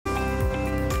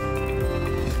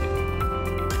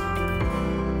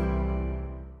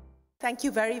Thank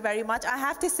you very, very much. I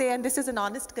have to say, and this is an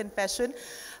honest confession,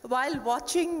 while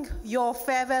watching your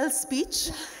farewell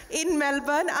speech in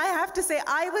Melbourne, I have to say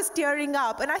I was tearing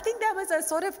up. And I think there was a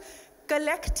sort of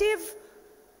collective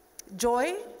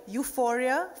joy,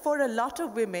 euphoria for a lot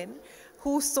of women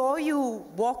who saw you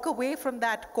walk away from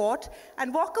that court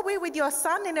and walk away with your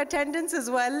son in attendance as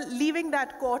well, leaving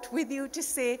that court with you to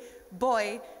say,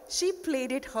 boy, she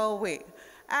played it her way.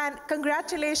 And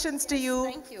congratulations to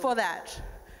you for that.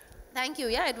 Thank you.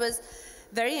 Yeah, it was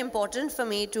very important for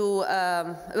me to,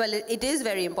 well, it is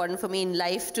very important for me in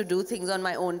life to do things on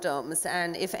my own terms.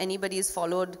 And if anybody has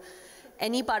followed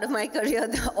any part of my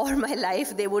career or my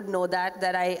life, they would know that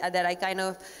I kind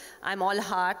of, I'm all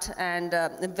heart and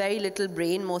very little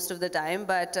brain most of the time.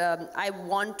 But I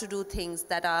want to do things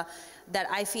that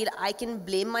I feel I can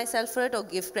blame myself for it or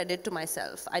give credit to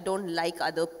myself. I don't like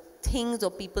other things or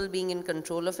people being in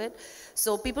control of it.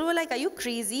 So people were like, are you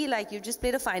crazy? Like, you just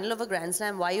played a final of a Grand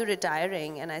Slam. Why are you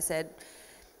retiring? And I said,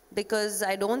 because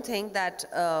I don't think that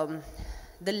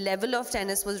the level of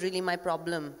tennis was really my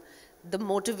problem. The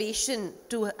motivation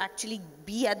to actually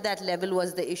be at that level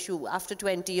was the issue after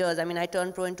 20 years. I mean, I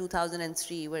turned pro in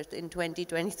 2003, we're in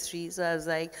 2023. So I was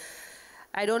like,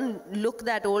 I don't look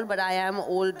that old, but I am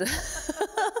old.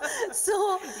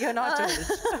 So you're not old.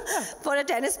 For a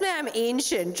tennis player, I'm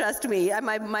ancient, trust me.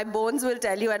 My bones will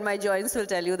tell you and my joints will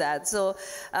tell you that. So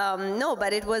no,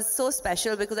 but it was so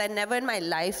special because I never in my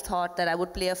life thought that I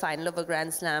would play a final of a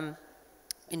Grand Slam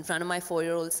in front of my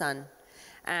 4-year-old son.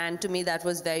 And to me, that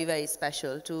was very, very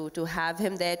special to have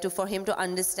him there, for him to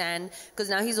understand, because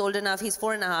now he's old enough, he's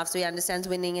 4.5, so he understands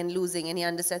winning and losing, and he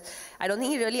understands. I don't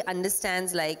think he really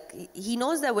understands, like, he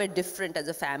knows that we're different as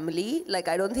a family. Like,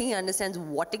 I don't think he understands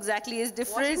what exactly is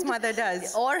different. What his mother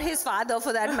does. Or his father,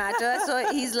 for that matter.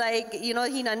 So he's like, you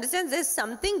know, he understands there's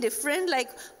something different, like,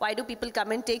 why do people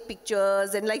come and take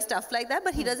pictures and, like, stuff like that,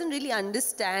 but he doesn't really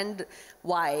understand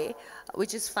why,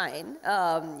 which is fine,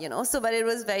 you know, so, but it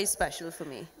was very special for me.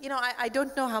 You know, I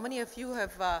don't know how many of you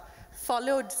have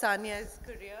followed Sania's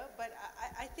career, but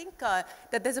I think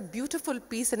that there's a beautiful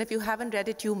piece, and if you haven't read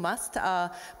it, you must,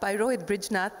 by Rohit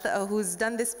Brijnath, who's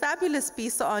done this fabulous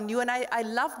piece on you, and I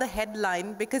love the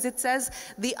headline because it says,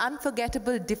 "The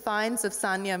Unforgettable Defiance of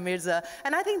Sania Mirza,"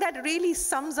 and I think that really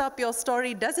sums up your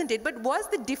story, doesn't it? But was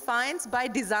the defiance by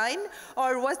design,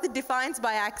 or was the defiance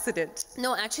by accident?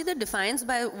 No, actually the defiance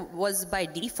was by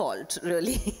default,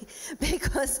 really,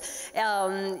 because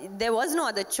there was no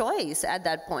other choice at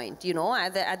that point. You know,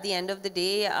 at the end of the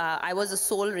day, I was a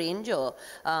sole ranger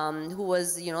who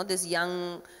was, you know, this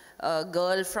young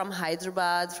girl from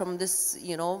Hyderabad, from this,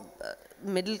 you know,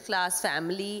 middle-class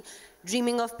family,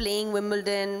 dreaming of playing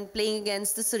Wimbledon, playing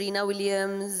against the Serena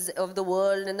Williams of the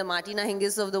world and the Martina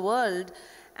Hingis of the world.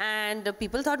 And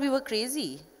people thought we were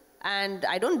crazy. And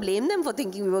I don't blame them for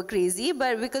thinking we were crazy,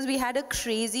 but because we had a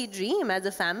crazy dream as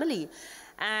a family.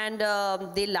 And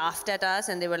they laughed at us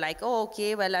and they were like, oh,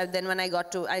 okay, well, then when I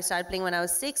started playing when I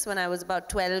was 6, when I was about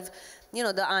 12, you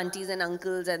know, the aunties and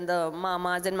uncles and the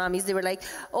mamas and mummies, they were like,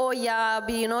 oh yeah,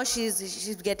 but, you know,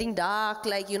 she's getting dark,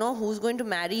 like, you know, who's going to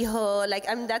marry her? Like,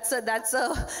 I mean, that's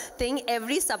a thing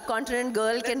every subcontinent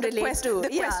girl can relate to. The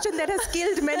question that has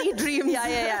killed many dreams.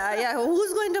 Yeah.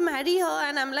 Who's going to marry her?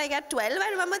 And I'm like, at 12, I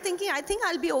remember thinking, I think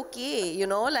I'll be okay, you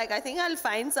know, like, I think I'll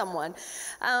find someone.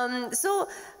 So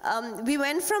we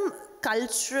went from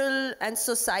cultural and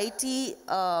society,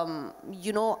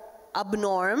 you know,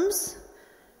 abnorms,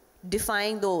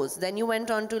 defying those. Then you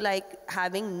went on to, like,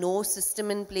 having no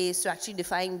system in place to actually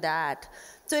defying that.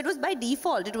 So it was by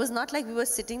default. It was not like we were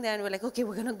sitting there and we're like, okay,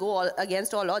 we're going to go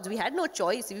against all odds. We had no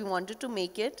choice. If we wanted to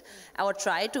make it or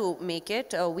try to make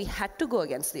it, we had to go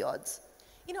against the odds.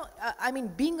 You know, I mean,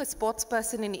 being a sports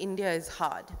person in India is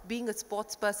hard. Being a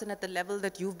sports person at the level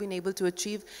that you've been able to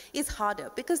achieve is harder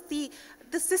because the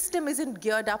system isn't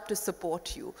geared up to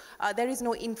support you. There is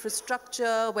no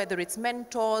infrastructure, whether it's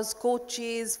mentors,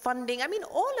 coaches, funding. I mean,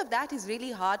 all of that is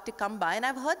really hard to come by. And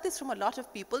I've heard this from a lot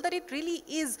of people, that it really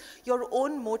is your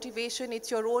own motivation.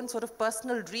 It's your own sort of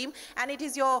personal dream. And it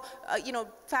is your, you know,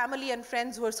 family and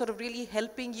friends who are sort of really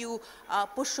helping you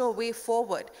push your way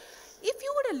forward. If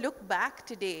you were to look back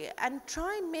today and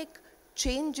try and make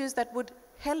changes that would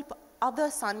help other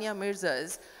Sania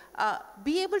Mirzas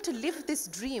be able to live this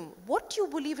dream, what do you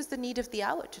believe is the need of the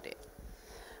hour today?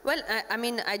 Well, I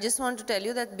mean, I just want to tell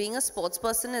you that being a sports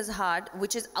person is hard,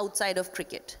 which is outside of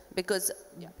cricket. Because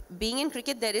being in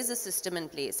cricket, there is a system in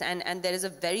place, and there is a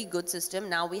very good system.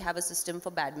 Now we have a system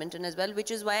for badminton as well, which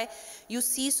is why you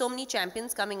see so many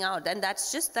champions coming out. And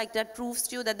that's just like, that proves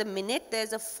to you that the minute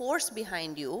there's a force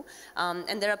behind you,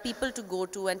 and there are people to go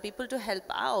to and people to help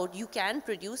out, you can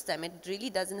produce them. It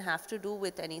really doesn't have to do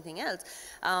with anything else.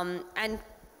 And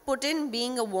put in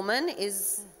being a woman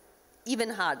is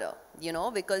even harder, you know,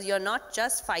 because you're not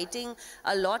just fighting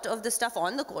a lot of the stuff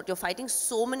on the court, you're fighting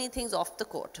so many things off the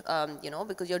court, you know,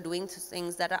 because you're doing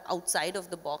things that are outside of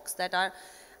the box that are,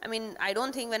 I mean, I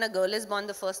don't think when a girl is born,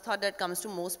 the first thought that comes to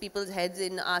most people's heads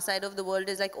in our side of the world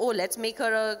is like, oh, let's make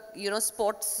her a, you know,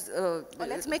 sports. Or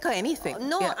let's make her anything.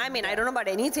 No, I mean, I don't know about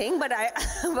anything, but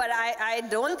I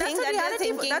don't think that they're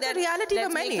thinking that's that a reality for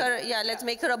let's many. make her, let's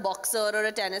make her a boxer or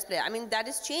a tennis player. I mean, that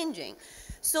is changing.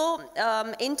 So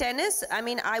in tennis, I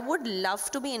mean, I would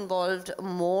love to be involved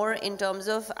more in terms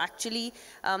of actually,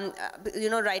 you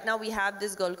know, right now we have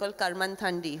this girl called Karman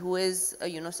Thandi, who is,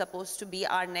 you know, supposed to be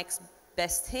our next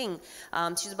best thing.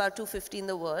 She's about 250 in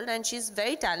the world, and she's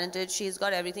very talented. She's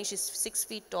got everything. She's 6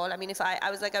 feet tall. I mean, if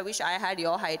I was like, I wish I had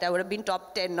your height, I would have been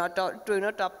top 10, not top, you know,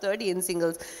 top 30 in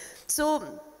singles.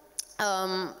 So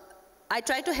I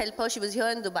tried to help her. She was here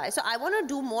in Dubai. So I want to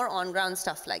do more on-ground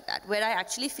stuff like that, where I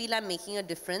actually feel I'm making a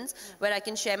difference, where I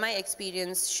can share my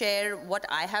experience, share what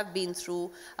I have been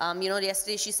through. You know,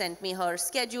 yesterday she sent me her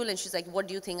schedule and she's like, what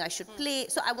do you think I should play?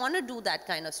 So I want to do that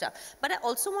kind of stuff. But I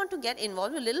also want to get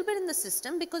involved a little bit in the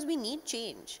system because we need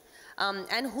change.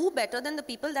 And who better than the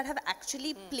people that have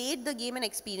actually played the game and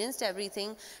experienced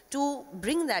everything to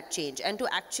bring that change and to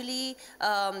actually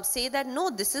say that, no,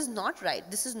 this is not right.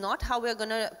 This is not how we're going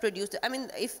to produce it. I mean,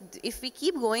 if we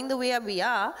keep going the way we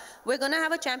are, we're going to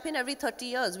have a champion every 30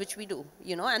 years, which we do,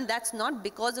 you know, and that's not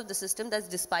because of the system, that's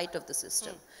despite of the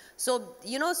system. So,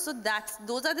 you know, so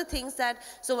those are the things that,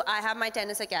 so I have my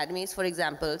tennis academies, for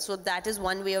example. So that is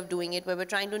one way of doing it, where we're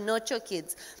trying to nurture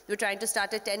kids. We're trying to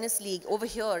start a tennis league over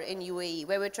here in UAE,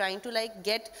 where we're trying to like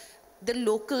get the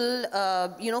local,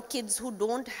 you know, kids who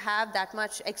don't have that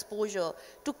much exposure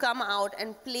to come out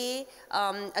and play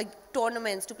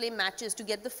tournaments, to play matches, to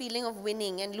get the feeling of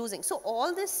winning and losing. So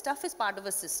all this stuff is part of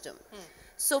a system.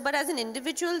 So, but as an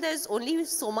individual, there's only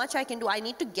so much I can do. I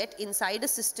need to get inside a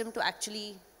system to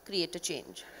actually create a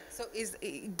change. So is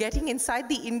getting inside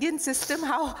the Indian system,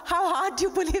 how hard do you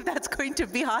believe that's going to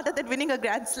be? Harder than winning a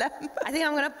Grand Slam? I think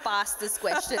I'm going to pass this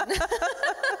question.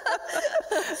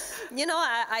 You know,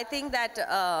 I think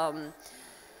that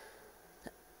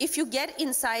if you get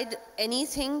inside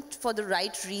anything for the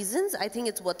right reasons, I think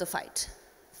it's worth the fight.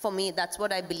 For me, that's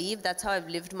what I believe. That's how I've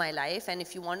lived my life. And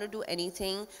if you want to do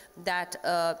anything that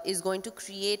is going to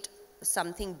create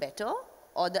something better,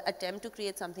 or the attempt to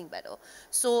create something better.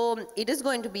 So it is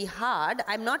going to be hard.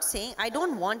 I'm not saying, I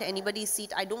don't want anybody's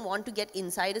seat. I don't want to get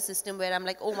inside a system where I'm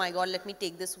like, oh my God, let me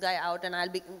take this guy out and I'll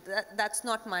be, that's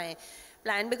not my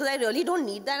plan, because I really don't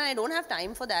need that and I don't have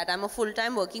time for that. I'm a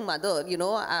full-time working mother, you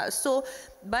know.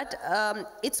 But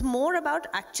it's more about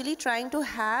actually trying to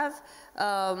have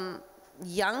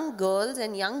young girls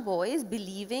and young boys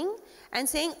believing and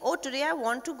saying, oh, today I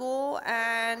want to go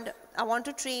and I want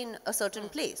to train a certain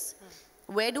place.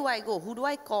 Where do I go? Who do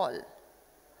I call?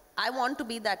 I want to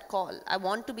be that call. I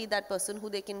want to be that person who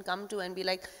they can come to and be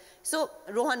like, so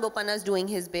Rohan Bopanna is doing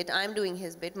his bit, I'm doing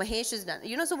his bit, Mahesh is done.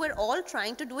 You know, so we're all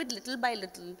trying to do it little by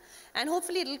little, and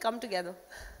hopefully it'll come together.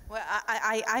 Well,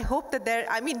 I hope that there,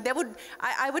 I mean, there would,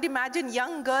 I would imagine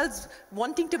young girls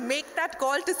wanting to make that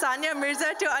call to Sania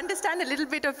Mirza to understand a little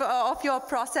bit of your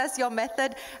process, your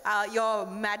method, your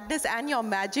madness and your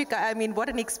magic. I mean, what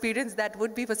an experience that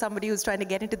would be for somebody who's trying to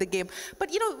get into the game.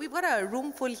 But, you know, we've got a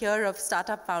room full here of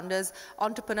startup founders,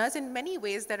 entrepreneurs. In many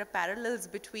ways, there are parallels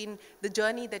between the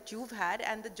journey that you've had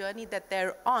and the journey that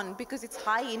they're on, because it's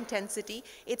high intensity,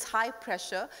 it's high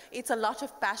pressure, it's a lot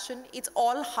of passion, it's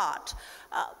all heart.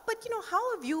 But, you know,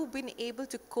 how have you been able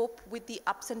to cope with the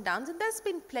ups and downs? And there's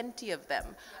been plenty of them.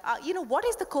 You know, what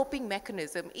is the coping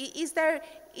mechanism? Is there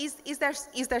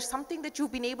something that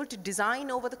you've been able to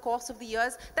design over the course of the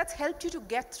years that's helped you to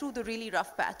get through the really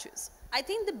rough patches? I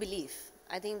think the belief.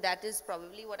 I think that is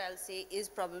probably what I'll say is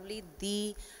probably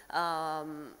the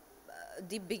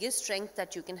biggest strength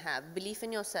that you can have, belief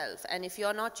in yourself. And if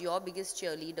you're not your biggest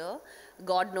cheerleader,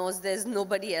 God knows there's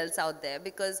nobody else out there,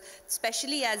 because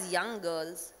especially as young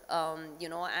girls, you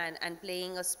know, and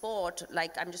playing a sport,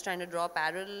 like I'm just trying to draw a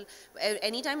parallel,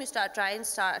 anytime you try and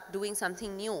start doing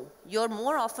something new, you're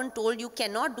more often told you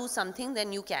cannot do something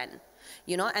than you can.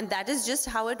 you know, and that is just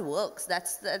how it works.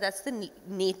 That's the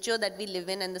nature that we live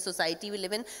in and the society we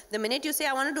live in. The minute you say,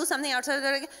 I want to do something outside of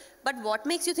the, but what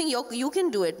makes you think you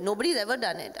can do it? Nobody's ever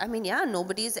done it. I mean, yeah,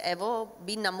 nobody's ever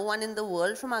been #1 in the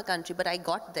world from our country, but I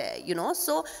got there, you know.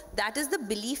 So that is the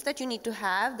belief that you need to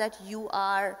have, that you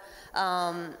are,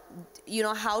 you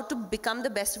know, how to become the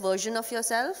best version of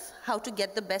yourself, how to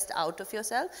get the best out of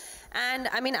yourself. And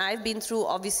I mean, I've been through,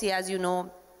 obviously, as you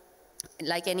know,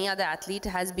 like any other athlete,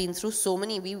 has been through so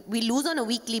many. We lose on a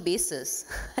weekly basis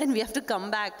and we have to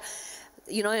come back.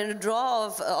 You know, in a draw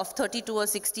of 32 or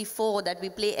 64 that we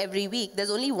play every week, there's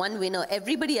only one winner.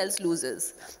 Everybody else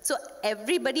loses. So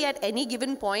everybody at any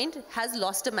given point has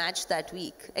lost a match that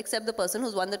week, except the person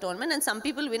who's won the tournament. And some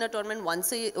people win a tournament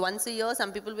once a year.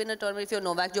 Some people win a tournament, if you're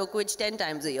Novak Djokovic, 10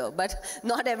 times a year. But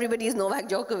not everybody is Novak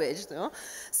Djokovic, you know.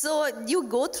 So you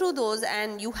go through those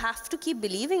and you have to keep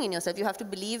believing in yourself. You have to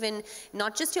believe in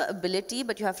not just your ability,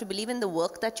 but you have to believe in the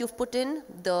work that you've put in,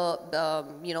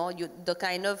 you know, the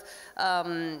kind of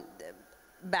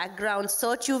background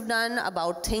search you've done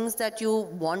about things that you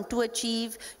want to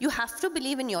achieve. You have to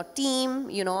believe in your team,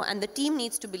 you know, and the team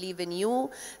needs to believe in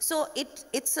you. So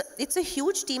it's a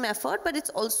huge team effort, but it's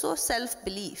also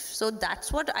self-belief. So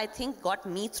that's what I think got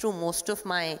me through most of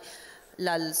my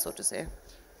lulls, so to say.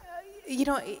 You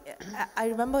know, I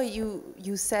remember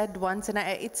you said once, and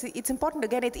it's important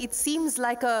again. It seems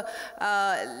like a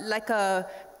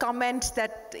comment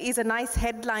that is a nice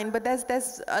headline, but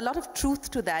there's a lot of truth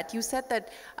to that. You said that,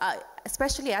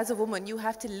 especially as a woman, you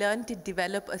have to learn to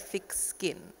develop a thick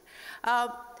skin.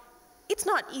 It's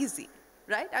not easy,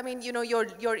 right? I mean, you know,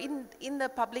 you're in the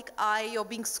public eye, you're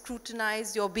being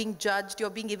scrutinized, you're being judged,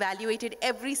 you're being evaluated.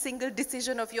 Every single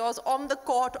decision of yours on the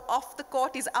court, off the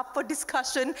court is up for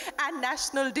discussion and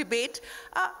national debate.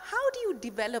 How do you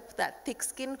develop that thick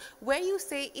skin where you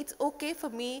say it's okay for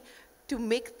me to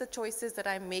make the choices that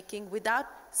I'm making without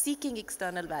seeking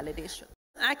external validation?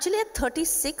 Actually, at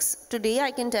 36 today,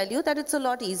 I can tell you that it's a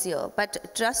lot easier.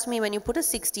 But trust me, when you put a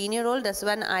 16-year-old, that's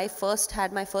when I first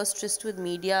had my first tryst with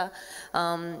media,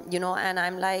 you know, and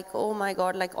I'm like, oh my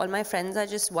God, like all my friends are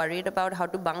just worried about how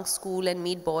to bunk school and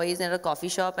meet boys at a coffee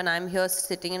shop, and I'm here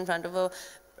sitting in front of a,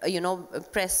 you know,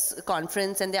 press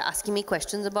conference, and they're asking me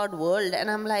questions about world, and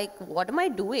I'm like, what am I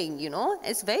doing? You know,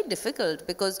 it's very difficult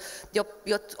because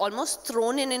you're almost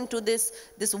thrown into this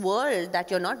world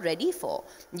that you're not ready for.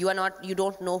 You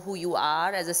don't know who you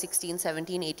are as a 16,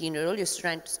 17, 18-year-old. You're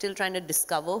still trying to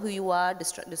discover who you are,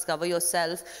 discover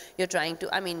yourself. You're trying to,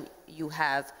 I mean, you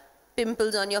have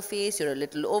pimples on your face, you're a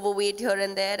little overweight here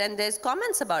and there, and there's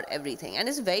comments about everything, and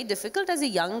it's very difficult as a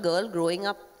young girl growing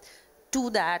up to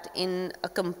that in a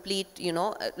complete, you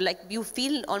know, like you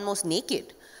feel almost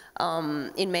naked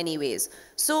in many ways.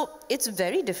 So it's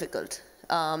very difficult.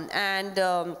 At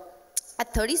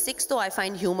 36 though, I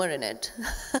find humor in it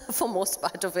for most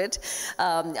part of it,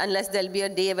 unless there'll be a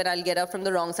day when I'll get up from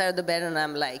the wrong side of the bed and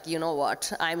I'm like, you know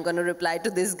what, I'm going to reply to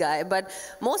this guy. But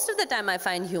most of the time I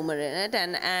find humor in it,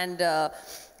 and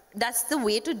that's the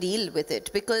way to deal with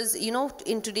it, because, you know,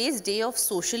 in today's day of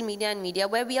social media and media,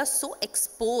 where we are so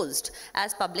exposed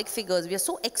as public figures, we are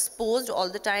so exposed all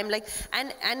the time, like,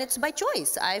 and it's by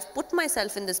choice. I've put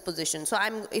myself in this position. So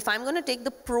if I'm going to take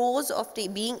the pros of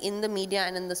being in the media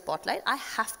and in the spotlight, I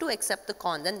have to accept the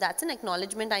cons, and that's an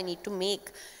acknowledgement I need to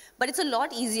make. But it's a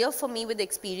lot easier for me with the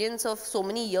experience of so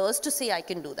many years to say I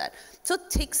can do that. So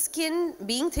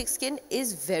being thick-skinned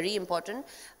is very important.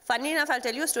 Funny enough, I'll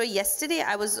tell you a story. Yesterday,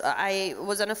 I was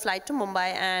on a flight to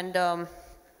Mumbai, and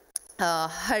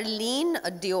Harleen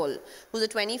Deol, who's a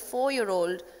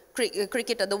 24-year-old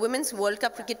cricketer, the Women's World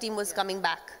Cup cricket team was coming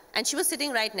back. And she was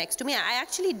sitting right next to me. I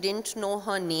actually didn't know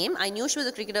her name. I knew she was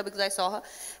a cricketer because I saw her.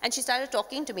 And she started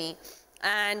talking to me.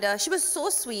 And she was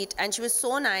so sweet, and she was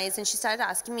so nice, and she started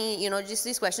asking me, you know, just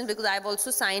these questions, because I've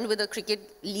also signed with a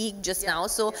cricket league just now.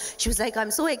 So she was like, I'm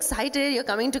so excited you're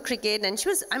coming to cricket. And she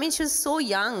was so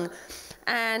young.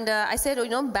 And I said, oh,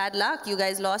 you know, bad luck. You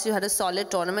guys lost. You had a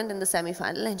solid tournament in the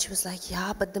semi-final. And she was like,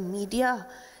 yeah, but the media,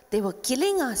 they were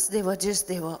killing us. They were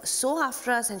so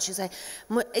after us. And she's like,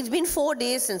 it's been 4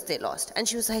 days since they lost. And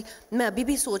she was like, मैं अभी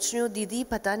भी सोच रही हूँ, दीदी,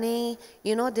 पता नहीं,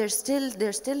 you know, they're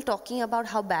still talking about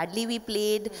how badly we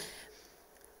played.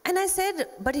 And I said,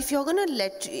 but if you're going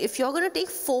to take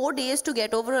 4 days to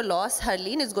get over a loss,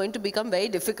 Harleen, it's going to become very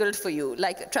difficult for you.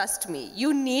 Like, trust me,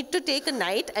 you need to take a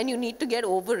night and you need to get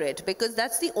over it, because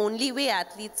that's the only way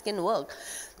athletes can work.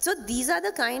 So these are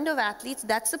the kind of athletes,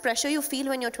 that's the pressure you feel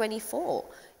when you're 24,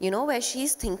 you know, where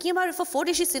she's thinking about it for 4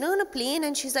 days. She's sitting on a plane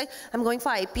and she's like, I'm going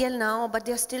for IPL now, but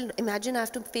they're still, imagine I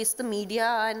have to face the media.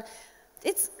 And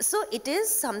it is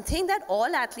something that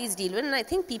all athletes deal with. And I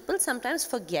think people sometimes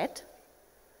forget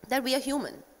that we are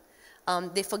human.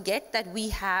 They forget that we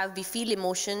feel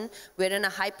emotion, we're in a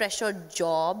high pressure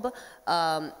job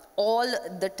all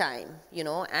the time, you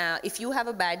know. If you have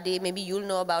a bad day, maybe you'll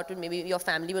know about it, maybe your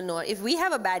family will know. If we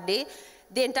have a bad day,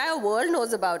 the entire world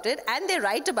knows about it, and they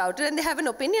write about it, and they have an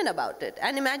opinion about it.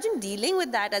 And imagine dealing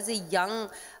with that as a young,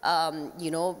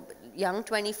 you know, young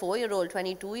 24-year-old,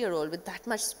 22-year-old with that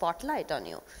much spotlight on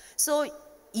you. So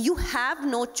you have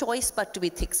no choice but to be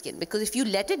thick-skinned, because if you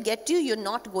let it get to you, you're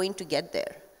not going to get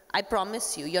there. I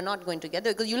promise you, you're not going to get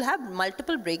there, because you'll have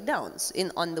multiple breakdowns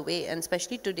on the way, and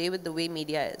especially today with the way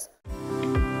media is.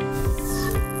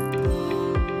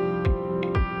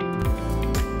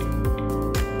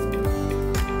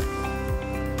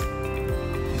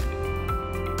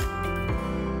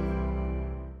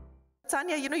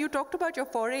 Sania, you know, you talked about your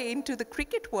foray into the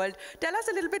cricket world. Tell us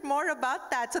a little bit more about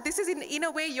that. So this is in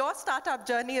a way your startup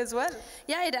journey as well.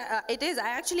 Yeah, it is. I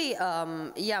actually,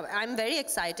 yeah, I'm very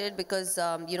excited because,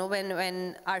 you know,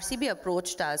 when RCB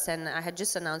approached us and I had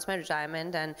just announced my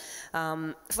retirement, and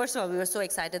first of all, we were so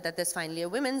excited that there's finally a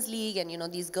women's league and, you know,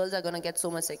 these girls are going to get so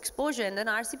much exposure. And then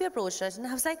RCB approached us and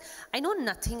I was like, I know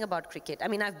nothing about cricket. I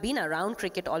mean, I've been around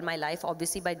cricket all my life,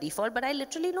 obviously by default, but I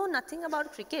literally know nothing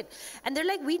about cricket. And they're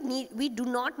like, we do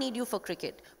not need you for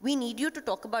cricket. We need you to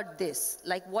talk about this.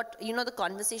 Like what, you know, the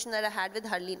conversation that I had with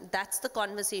Harleen, that's the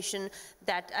conversation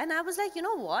that, and I was like, you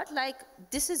know what, like,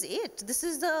 this is it. This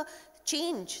is the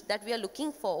change that we are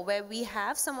looking for, where we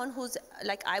have someone who's,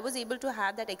 like, I was able to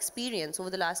have that experience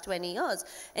over the last 20 years.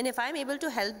 And if I'm able to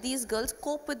help these girls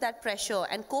cope with that pressure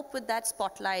and cope with that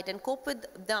spotlight and cope with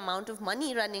the amount of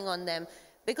money running on them,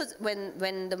 because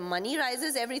when the money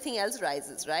rises, everything else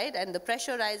rises, right? And the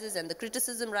pressure rises, and the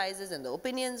criticism rises, and the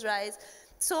opinions rise.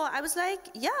 So I was like,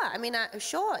 yeah, I mean,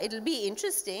 sure, it'll be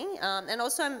interesting. And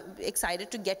also I'm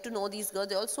excited to get to know these girls.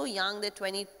 They're all so young. They're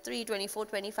 23, 24,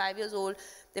 25 years old.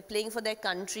 They're playing for their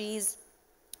countries.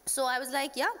 So I was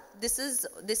like, yeah, this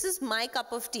is my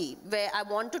cup of tea, where I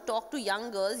want to talk to young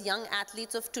girls, young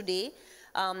athletes of today,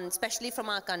 especially from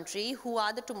our country, who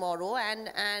are the tomorrow, and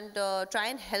try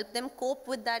and help them cope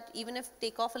with that, even if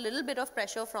take off a little bit of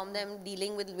pressure from them,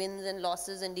 dealing with wins and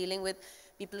losses and dealing with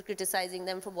people criticizing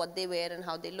them for what they wear and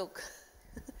how they look.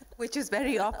 Which is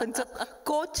very often. So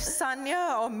coach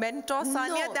Sania or mentor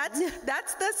Sania, No.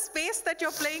 that's the space that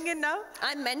you're playing in now?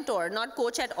 I'm mentor, not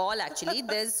coach at all, actually.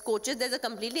 There's coaches, there's a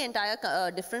completely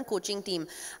entire different coaching team.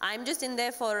 I'm just in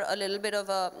there for a little bit of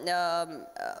a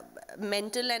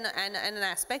mental and an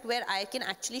aspect where I can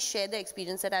actually share the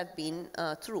experience that I've been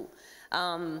through.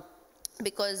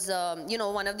 Because, you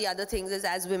know, one of the other things is,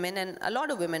 as women, and a lot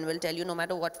of women will tell you, no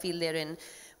matter what field they're in,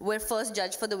 we're first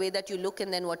judged for the way that you look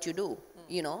and then what you do,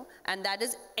 you know. And that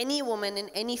is, any woman in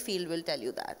any field will tell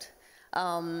you that.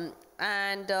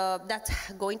 And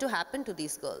that's going to happen to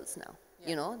these girls now. Yeah.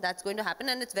 You know, that's going to happen,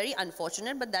 and it's very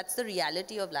unfortunate, but that's the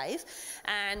reality of life.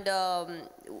 And,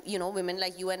 you know, women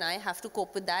like you and I have to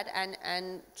cope with that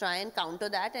and try and counter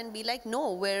that and be like,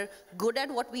 no, we're good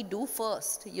at what we do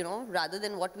first, you know, rather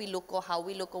than what we look or how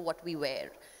we look or what we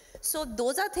wear. So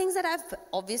those are things that I've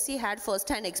obviously had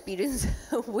first-hand experience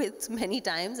with many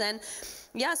times. And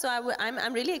yeah, so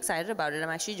I'm really excited about it. I'm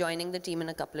actually joining the team in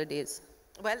a couple of days.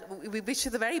 Well, we wish you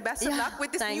the very best of luck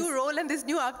with this new role and this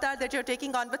new avatar that you're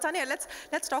taking on. But Sania,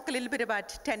 let's talk a little bit about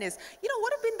tennis. You know,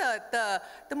 what have been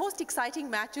the most exciting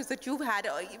matches that you've had?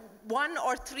 1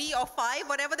 or 3 or 5,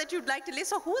 whatever that you'd like to list.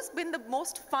 So who's been the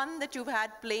most fun that you've had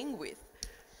playing with?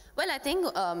 Well, I think,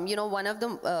 you know, one of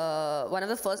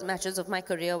the first matches of my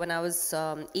career when I was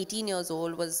 18 years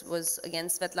old was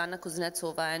against Svetlana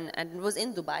Kuznetsova, and it was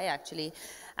in Dubai, actually.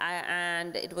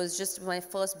 And it was just my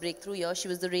first breakthrough year. She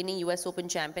was the reigning US Open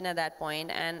champion at that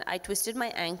point, and I twisted my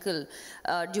ankle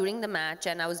during the match,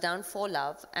 and I was down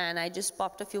 4-love, and I just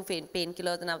popped a few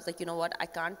painkillers, and I was like, you know what, I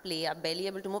can't play, I'm barely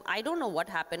able to move. I don't know what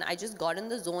happened. I just got in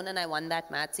the zone and I won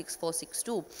that match 6-4,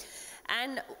 6-2.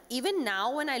 And even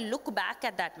now, when I look back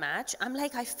at that match, I'm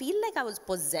like, I feel like I was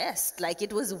possessed, like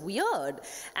it was weird.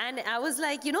 And I was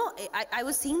like, you know, I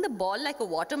was seeing the ball like a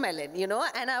watermelon, you know,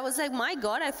 and I was like, my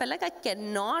God, I felt like I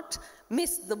cannot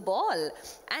miss the ball.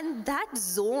 And that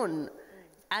zone,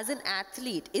 as an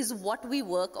athlete, is what we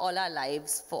work all our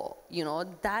lives for, you know,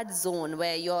 that zone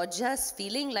where you're just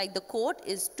feeling like the court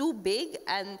is too big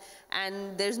and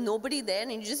there's nobody there,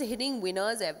 and you're just hitting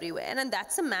winners everywhere. And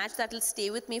that's a match that will stay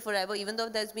with me forever, even though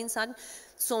there's been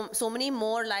so many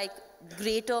more like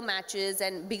greater matches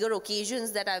and bigger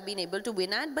occasions that I've been able to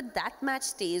win at, but that match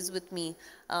stays with me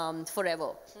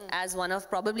forever as one of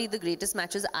probably the greatest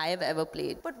matches I have ever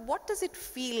played. But what does it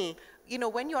feel, you know,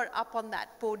 when you're up on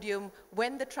that podium,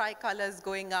 when the tricolor is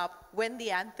going up, when the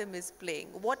anthem is playing?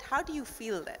 How do you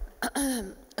feel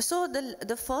then? So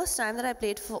the first time that I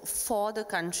played for the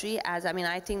country,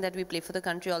 I think that we play for the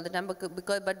country all the time,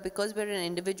 because we're an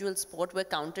individual sport, we're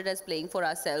counted as playing for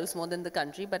ourselves more than the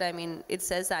country. But I mean, it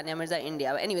says Sania Mirza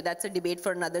India. Anyway, that's a debate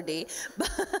for another day.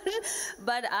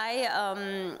 But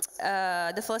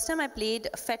the first time I played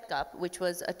Fed Cup, which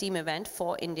was a team event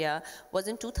for India, was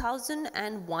in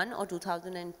 2001 or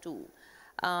 2002.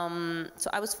 So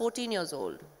I was 14 years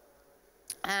old.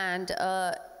 And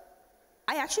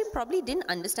I actually probably didn't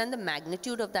understand the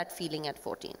magnitude of that feeling at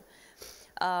 14.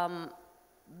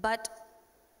 But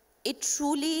it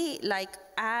truly, like,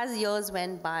 as years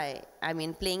went by, I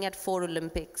mean, playing at 4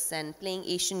 Olympics and playing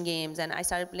Asian Games, and I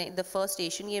started playing, the first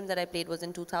Asian Games that I played was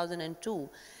in 2002.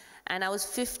 And I was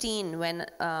 15 when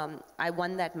I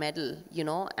won that medal, you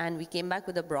know, and we came back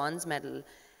with a bronze medal.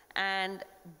 And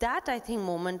that, I think,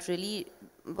 moment really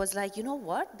was like, you know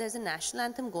what, there's a national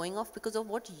anthem going off because of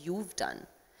what you've done.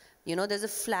 You know, there's a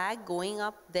flag going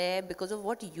up there because of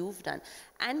what you've done.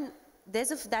 And that's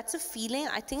a feeling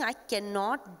I think I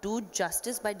cannot do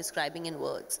justice by describing in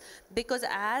words. Because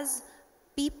as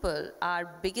people,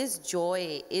 our biggest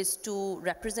joy is to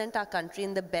represent our country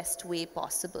in the best way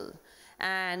possible.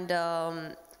 And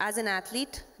as an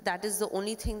athlete, that is the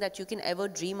only thing that you can ever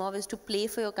dream of, is to play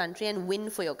for your country and win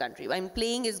for your country. I mean,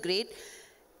 playing is great.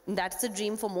 That's a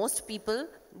dream for most people.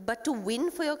 But to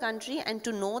win for your country and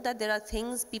to know that there are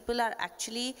things people are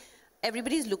actually,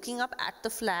 everybody's looking up at the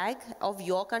flag of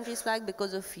your country's flag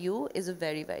because of you is a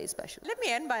very, very special. Let me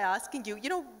end by asking you, you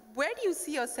know, where do you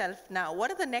see yourself now?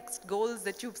 What are the next goals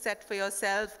that you've set for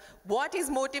yourself? What is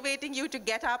motivating you to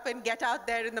get up and get out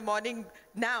there in the morning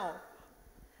now?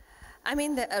 I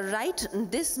mean, right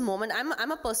this moment,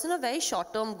 I'm a person of very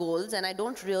short-term goals, and I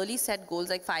don't really set goals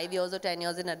like 5 years or 10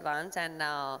 years in advance. And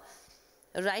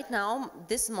right now,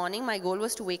 this morning, my goal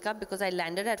was to wake up because I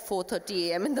landed at 4:30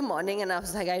 a.m. in the morning, and I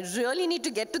was like, I really need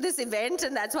to get to this event,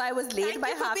 and that's why I was late by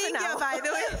half an hour. By the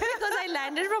way. Because I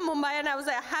landed from Mumbai, and I was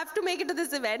like, I have to make it to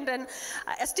this event, and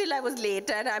still I was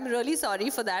late, and I'm really sorry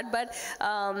for that. But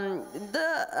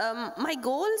my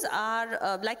goals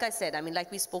are, like I said, I mean,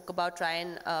 like we spoke about, try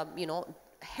and, you know,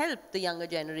 help the younger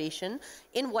generation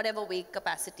in whatever way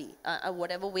capacity,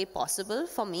 whatever way possible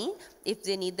for me, if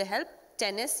they need the help.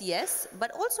 Tennis, yes,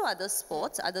 but also other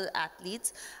sports, other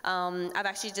athletes. I've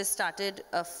actually just started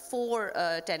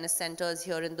 4 tennis centers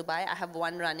here in Dubai. I have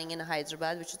one running in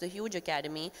Hyderabad, which is a huge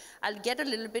academy. I'll get a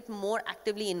little bit more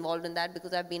actively involved in that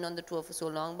because I've been on the tour for so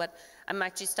long, but I'm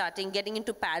actually getting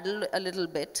into paddle a little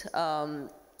bit.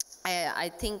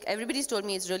 I think everybody's told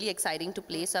me it's really exciting to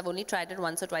play, so I've only tried it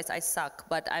once or twice. I suck,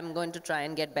 but I'm going to try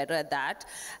and get better at that.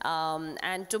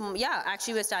 Yeah,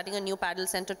 actually we're starting a new paddle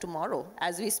center tomorrow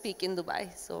as we speak in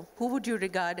Dubai. So, who would you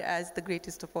regard as the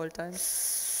greatest of all time?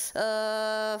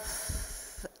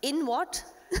 In what?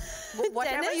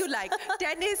 Whatever Tennis? you like.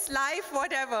 Tennis, life,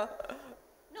 whatever.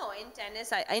 No, in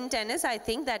tennis, I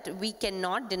think that we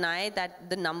cannot deny that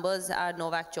the numbers are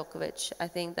Novak Djokovic. I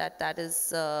think that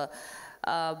is.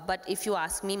 But if you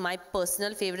ask me, my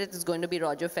personal favorite is going to be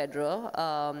Roger Federer.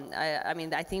 I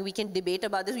mean, I think we can debate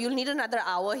about this. You'll need another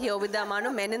hour here with the amount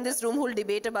of men in this room who will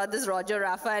debate about this Roger,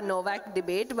 Rafa, and Novak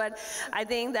debate. But I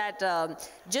think that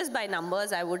just by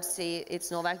numbers, I would say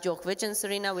it's Novak Djokovic and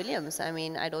Serena Williams. I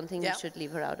mean, I don't think we should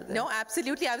leave her out of there. No,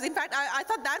 absolutely. In fact, I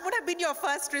thought that would have been your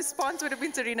first response, would have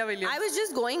been Serena Williams. I was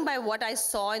just going by what I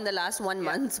saw in the last 1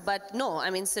 month. But no, I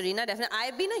mean, Serena definitely.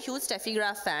 I've been a huge Steffi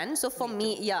Graf fan. So for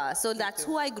me, yeah. So that's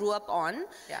who I grew up on,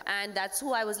 and that's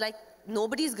who I was like,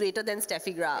 nobody's greater than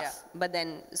Steffi Graf. But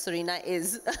then Serena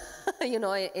is, you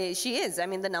know, she is. I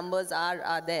mean, the numbers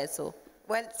are there. So.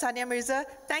 Well, Sania Mirza,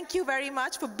 thank you very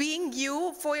much for being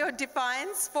you, for your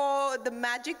defiance, for the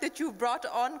magic that you've brought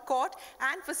on court,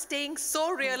 and for staying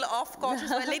so real off court as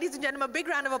well. Ladies and gentlemen, a big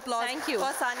round of applause Thank you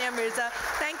for Sania Mirza.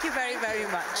 Thank you very,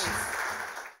 very much.